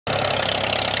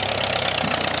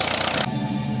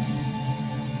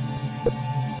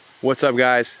What's up,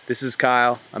 guys? This is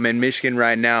Kyle. I'm in Michigan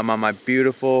right now. I'm on my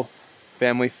beautiful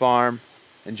family farm,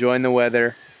 enjoying the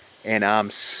weather, and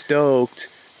I'm stoked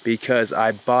because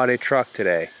I bought a truck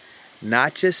today.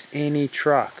 Not just any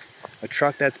truck, a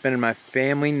truck that's been in my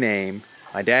family name,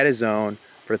 my dad has owned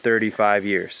for 35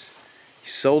 years. He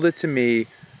sold it to me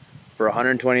for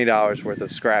 $120 worth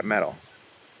of scrap metal.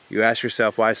 You ask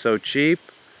yourself, why so cheap?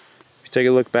 If you take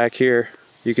a look back here,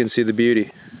 you can see the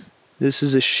beauty. This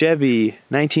is a Chevy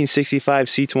 1965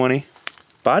 C20.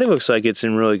 Body looks like it's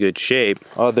in really good shape,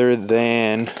 other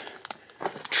than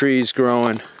trees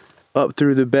growing up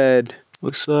through the bed.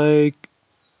 Looks like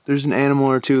there's an animal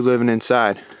or two living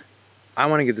inside. I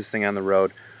want to get this thing on the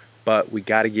road, but we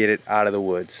got to get it out of the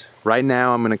woods. Right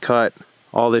now, I'm going to cut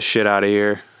all this shit out of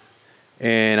here,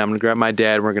 and I'm going to grab my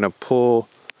dad. We're going to pull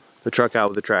the truck out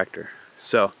with the tractor.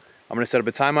 So I'm going to set up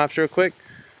a time lapse real quick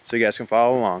so you guys can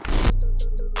follow along.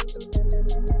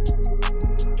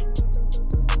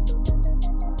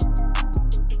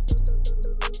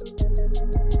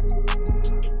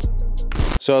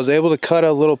 So I was able to cut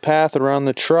a little path around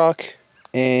the truck,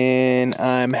 and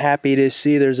I'm happy to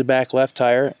see there's a back left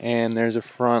tire and there's a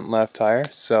front left tire,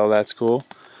 so that's cool.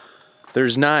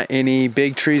 There's not any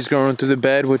big trees growing through the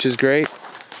bed, which is great.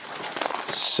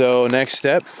 So next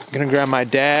step, I'm gonna grab my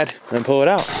dad and pull it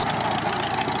out.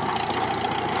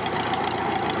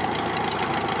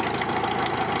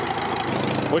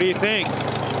 What do you think?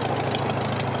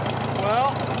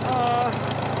 Well,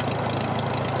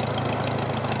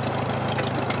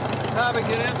 probably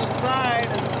get in the side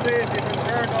and see if you can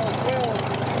turn those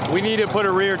wheels. We need to put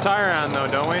a rear tire on though,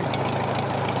 don't we?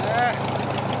 Yeah.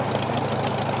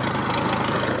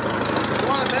 You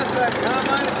want to miss that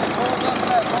combine if you hold up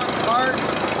that one part?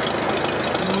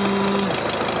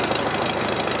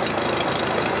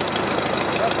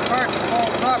 That's the part that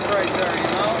folds up right there, you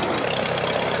know?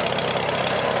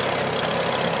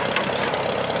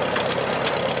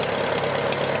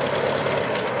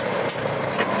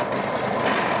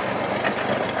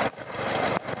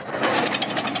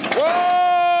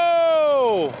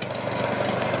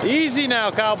 Easy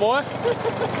now, cowboy.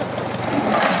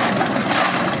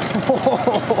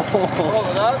 Hold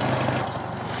it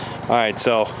up. All right,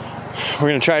 so we're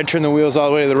gonna try to turn the wheels all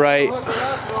the way to the right. Hook it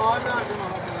up? No, I'm not gonna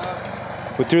hook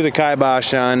it up. We threw the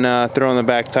kibosh on throwing the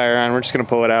back tire on. We're just gonna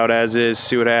pull it out as is,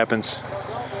 see what happens.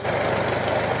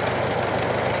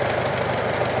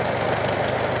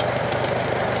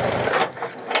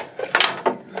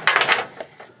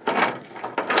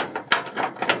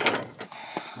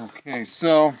 Okay,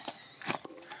 so what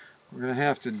we're going to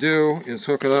have to do is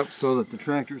hook it up so that the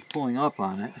tractor's pulling up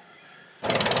on it.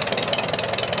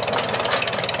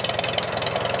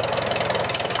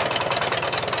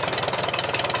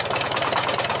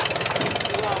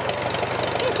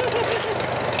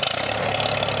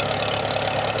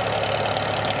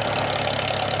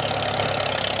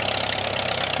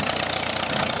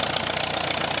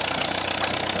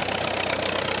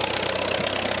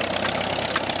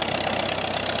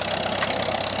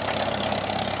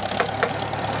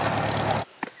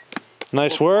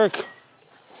 Nice work.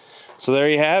 So there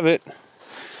you have it.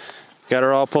 Got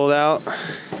her all pulled out.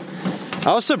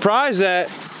 I was surprised at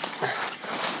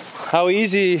how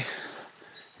easy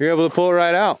you're able to pull it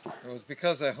right out. It was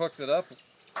because I hooked it up.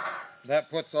 That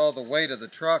puts all the weight of the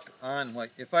truck on.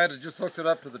 Like if I had just hooked it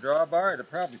up to the drawbar, it'd have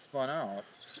probably spun out.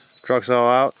 Truck's all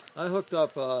out. I hooked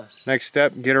up Next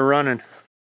step, get her running.